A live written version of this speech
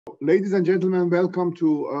Ladies and gentlemen, welcome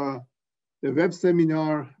to the web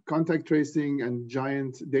seminar, Contact Tracing and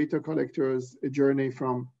Giant Data Collectors, a journey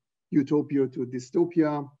from utopia to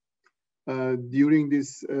dystopia. During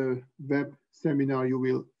this web seminar, you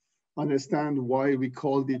will understand why we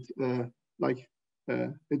called it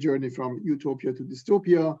a journey from utopia to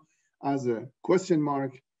dystopia as a question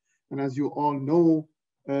mark. And as you all know,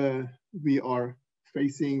 we are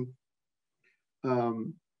facing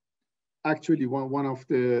actually one of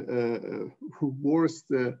the worst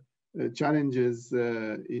challenges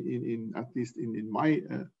in at least in my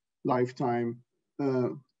lifetime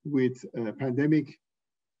with pandemic,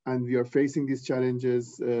 and we are facing these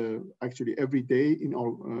challenges actually every day in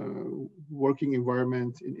our working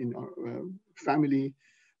environment, in our family,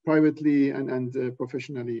 privately and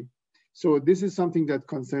professionally. So this is something that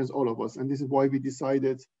concerns all of us, and this is why we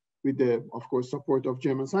decided, with the, of course, support of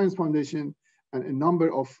German Science Foundation and a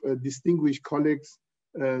number of distinguished colleagues,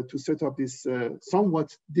 to set up this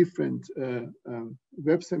somewhat different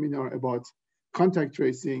web seminar about contact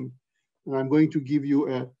tracing. And I'm going to give you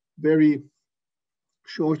a very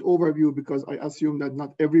short overview because I assume that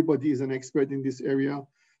not everybody is an expert in this area.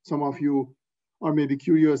 Some of you are maybe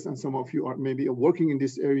curious and some of you are maybe working in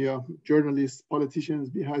this area, journalists, politicians.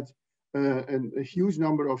 We had a huge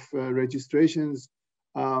number of registrations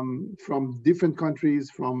from different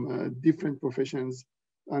countries, from different professions,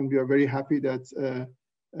 and we are very happy that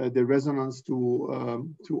the resonance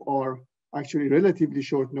to our actually relatively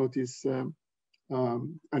short notice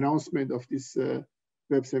announcement of this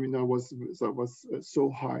web seminar was so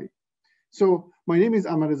high. So my name is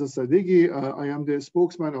Ahmad-Reza Sadeghi. I am the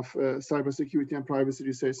spokesman of Cybersecurity and Privacy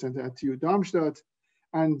Research Center at TU Darmstadt,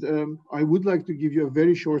 and I would like to give you a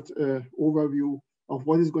very short overview of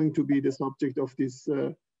what is going to be the subject of this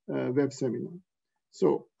web seminar.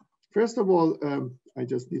 So first of all, I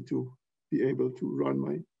just need to be able to run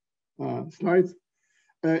my slides.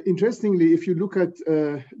 Interestingly, if you look at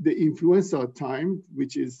the influenza time,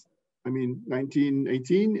 which is,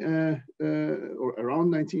 1918 or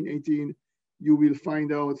around 1918, you will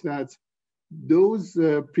find out that those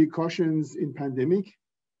precautions in pandemic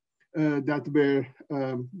that were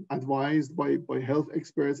advised by health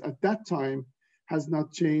experts at that time has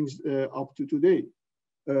not changed up to today.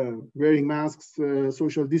 Wearing masks,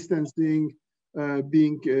 social distancing,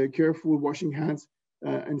 being careful, washing hands.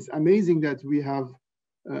 And it's amazing that we have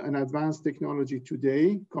an advanced technology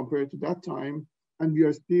today compared to that time, and we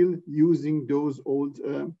are still using those old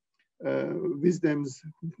wisdoms,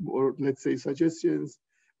 or let's say suggestions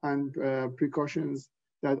and precautions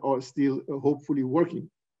that are still hopefully working.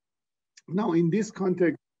 Now, in this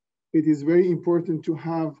context, it is very important to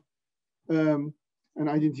have an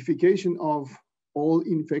identification of all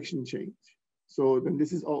infection chains. So then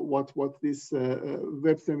this is all what this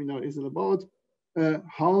web seminar is all about.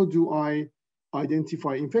 How do I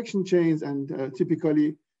identify infection chains? And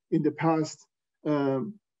typically in the past,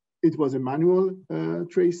 it was a manual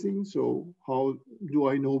tracing. So how do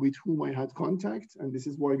I know with whom I had contact? And this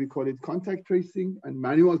is why we call it contact tracing. And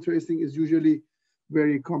manual tracing is usually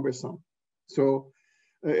very cumbersome. So,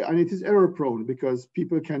 and it is error prone because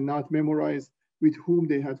people cannot memorize with whom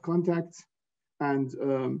they had contacts.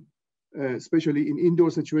 And especially in indoor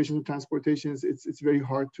situations of transportations, it's very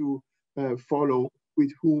hard to follow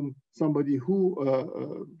with whom somebody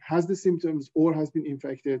who has the symptoms or has been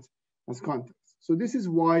infected has contacts. So this is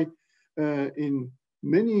why in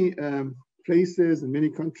many places and many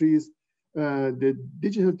countries, the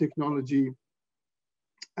digital technology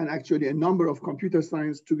and actually a number of computer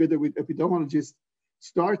science together with epidemiologists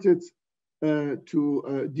started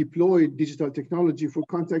to deploy digital technology for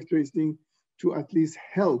contact tracing to at least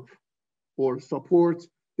help or support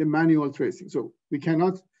the manual tracing. So we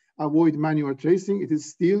cannot avoid manual tracing. It is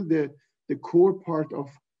still the core part of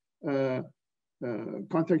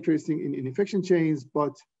contact tracing in infection chains,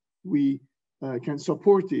 but we can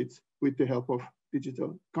support it with the help of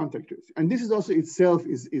digital contact tracing. And this is also itself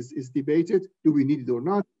is debated. Do we need it or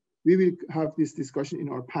not? We will have this discussion in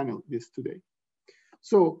our panel today.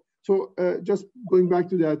 So just going back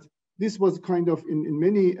to that, this was kind of in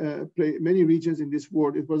many regions in this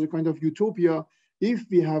world, it was a kind of utopia. If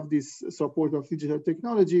we have this support of digital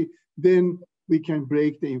technology, then we can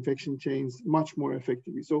break the infection chains much more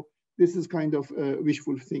effectively. So this is kind of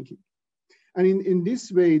wishful thinking. And in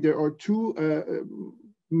this way, there are two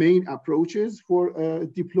main approaches for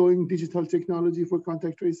deploying digital technology for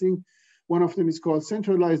contact tracing. One of them is called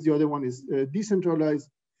centralized, the other one is decentralized.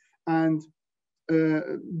 And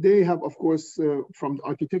they have, of course, from the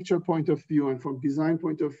architecture point of view and from design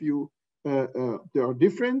point of view, they are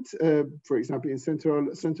different. For example, in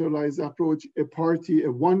centralized approach,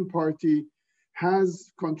 a one party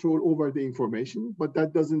has control over the information, but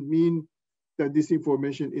that doesn't mean that this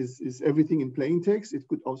information is everything in plain text. It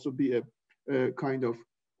could also be a kind of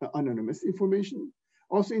anonymous information.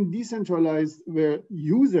 Also in decentralized, where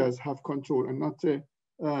users have control and not a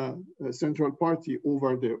central party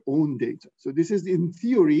over their own data. So this is, in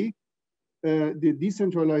theory, the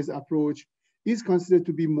decentralized approach is considered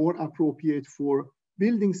to be more appropriate for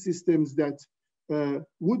building systems that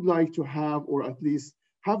would like to have, or at least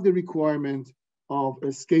have the requirement of a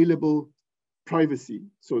scalable privacy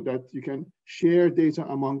so that you can share data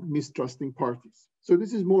among mistrusting parties. So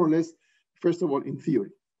this is more or less, first of all, in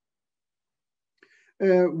theory.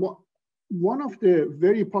 One of the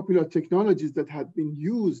very popular technologies that had been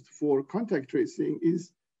used for contact tracing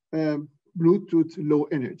is Bluetooth Low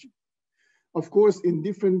Energy. Of course, in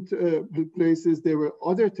different places, there were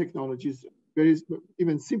other technologies,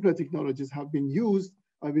 even simpler technologies have been used.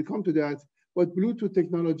 I will come to that. But Bluetooth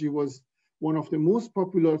technology was one of the most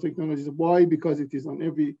popular technologies. Why? Because it is on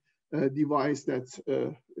every device that's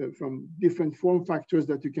from different form factors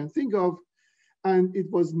that you can think of. And it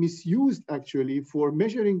was misused actually for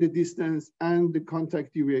measuring the distance and the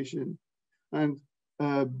contact duration. And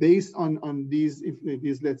based on these,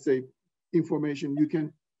 let's say, information, you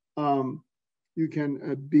can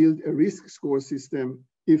build a risk score system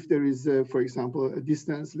if there is, for example, a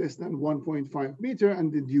distance less than 1.5 meter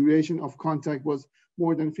and the duration of contact was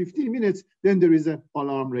more than 15 minutes, then there is an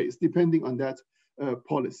alarm raised, depending on that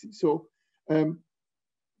policy. So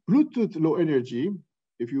Bluetooth Low Energy,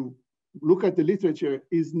 if you look at the literature,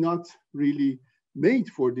 is not really made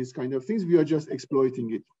for this kind of things. We are just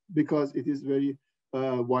exploiting it because it is very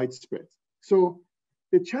widespread. So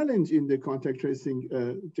the challenge in the contact tracing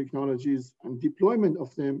technologies and deployment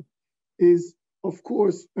of them is, of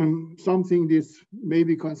course, something this may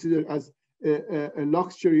be considered as a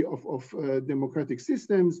luxury of democratic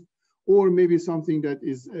systems, or maybe something that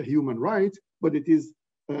is a human right, but it is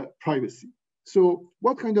privacy. So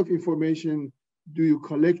what kind of information do you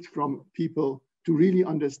collect from people to really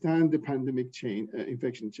understand the pandemic chain,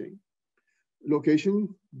 infection chain? Location,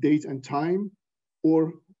 date and time,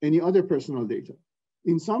 or any other personal data.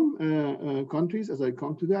 In some countries, as I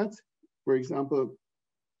come to that, for example,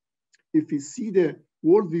 if we see the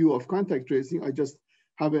worldview of contact tracing, I just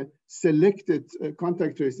have a selected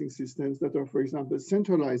contact tracing systems that are, for example,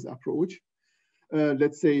 centralized approach.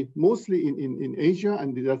 Let's say mostly in Asia,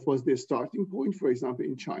 and that was the starting point. For example,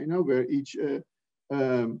 in China, where each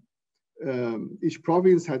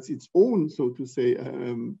province has its own, so to say,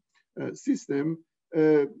 system.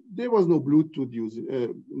 There was no Bluetooth use,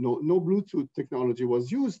 no Bluetooth technology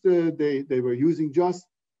was used. They were using just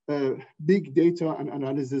big data and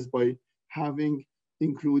analysis by having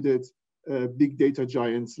included big data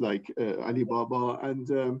giants like Alibaba and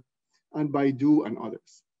Baidu and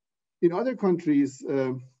others. In other countries,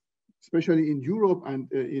 especially in Europe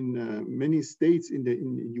and in many states in the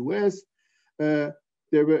US,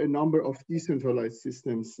 there were a number of decentralized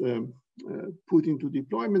systems put into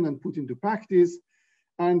deployment and put into practice.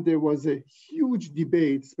 And there was a huge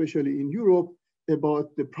debate, especially in Europe,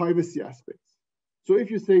 about the privacy aspects. So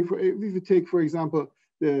if you take, for example,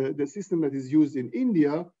 the system that is used in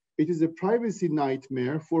India, it is a privacy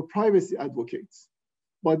nightmare for privacy advocates.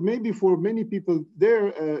 But maybe for many people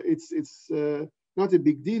there, it's not a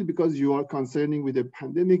big deal because you are concerning with a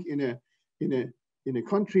pandemic in a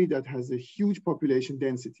country that has a huge population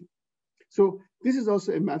density. So this is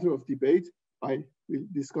also a matter of debate. I will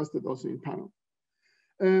discuss that also in panel.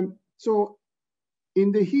 So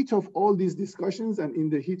in the heat of all these discussions and in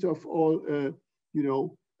the heat of all,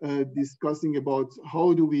 discussing about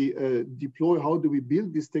how do we deploy, how do we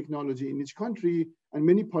build this technology in each country, and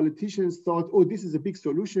many politicians thought, oh, this is a big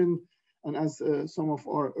solution. And as some of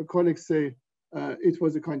our colleagues say, it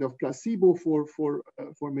was a kind of placebo for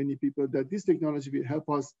many people that this technology will help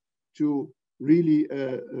us to really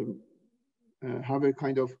have a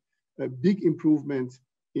kind of a big improvement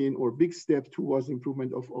in, or big step towards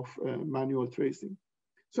improvement of manual tracing.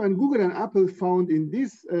 So, and Google and Apple found in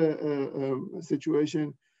this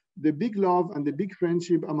situation the big love and the big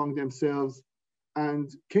friendship among themselves, and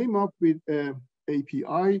came up with an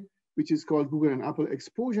API, which is called Google and Apple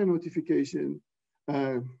Exposure Notification.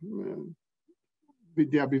 With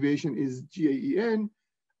the abbreviation is GAEN,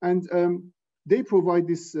 and they provide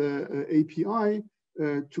this API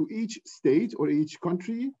to each state or each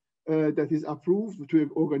country that is approved, to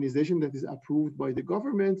an organization that is approved by the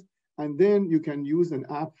government, and then you can use an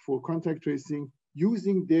app for contact tracing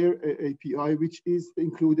using their API, which is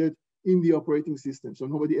included in the operating system, so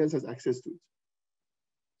nobody else has access to it.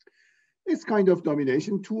 It's kind of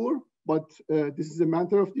domination tour, but this is a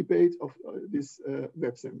matter of debate of this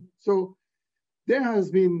web seminar. So There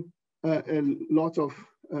has been a lot of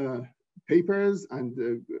papers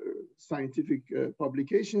and scientific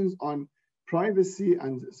publications on privacy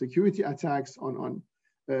and security attacks on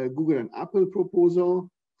Google and Apple proposal.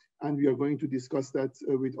 And we are going to discuss that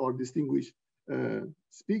with our distinguished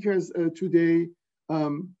speakers today.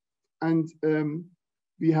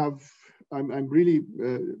 We have, I'm really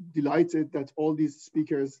delighted that all these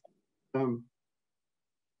speakers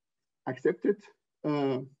accepted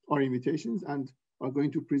our invitations and are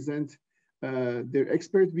going to present their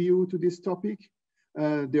expert view to this topic.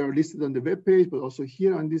 They are listed on the webpage, but also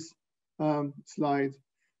here on this slide.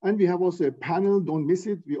 And we have also a panel, don't miss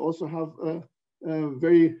it. We also have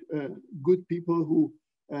very good people who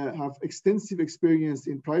have extensive experience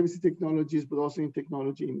in privacy technologies, but also in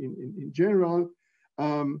technology in general.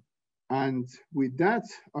 And with that,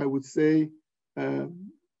 I would say,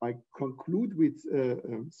 I conclude with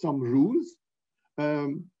some rules.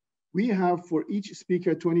 We have for each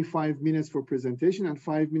speaker 25 minutes for presentation and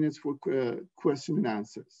 5 minutes for question and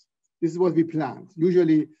answers. This is what we planned.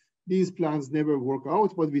 Usually these plans never work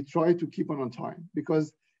out, but we try to keep on time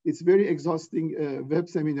because it's very exhausting web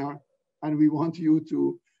seminar, and we want you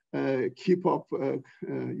to keep up,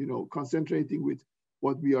 concentrating with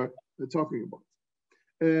what we are talking about.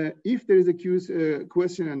 If there is a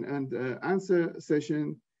question and answer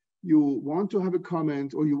session, you want to have a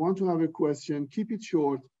comment or you want to have a question, keep it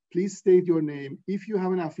short. Please state your name. If you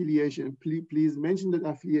have an affiliation, please mention that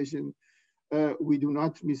affiliation. We do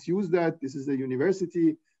not misuse that. This is a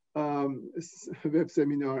university web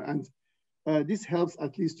seminar, and this helps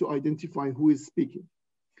at least to identify who is speaking.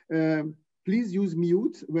 Please use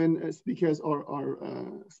mute when speakers are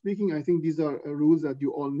speaking. I think these are rules that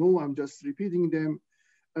you all know. I'm just repeating them.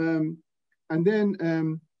 And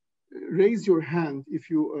then raise your hand if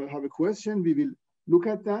you have a question. We will look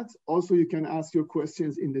at that. Also, you can ask your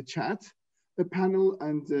questions in the chat panel,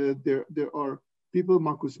 and there are people.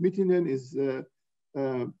 Markus Mittinen is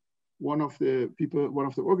one of the people, one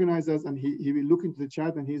of the organizers, and he will look into the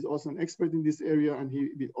chat, and he's also an expert in this area, and he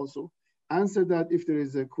will also answer that. If there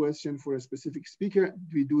is a question for a specific speaker,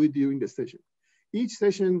 we do it during the session. Each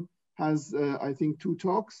session has, I think, 2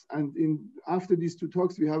 talks, and after these 2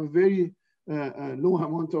 talks, we have a very low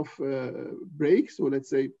amount of break. So let's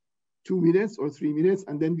say 2 minutes or 3 minutes,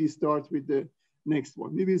 and then we start with the next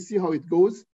one. We will see how it goes.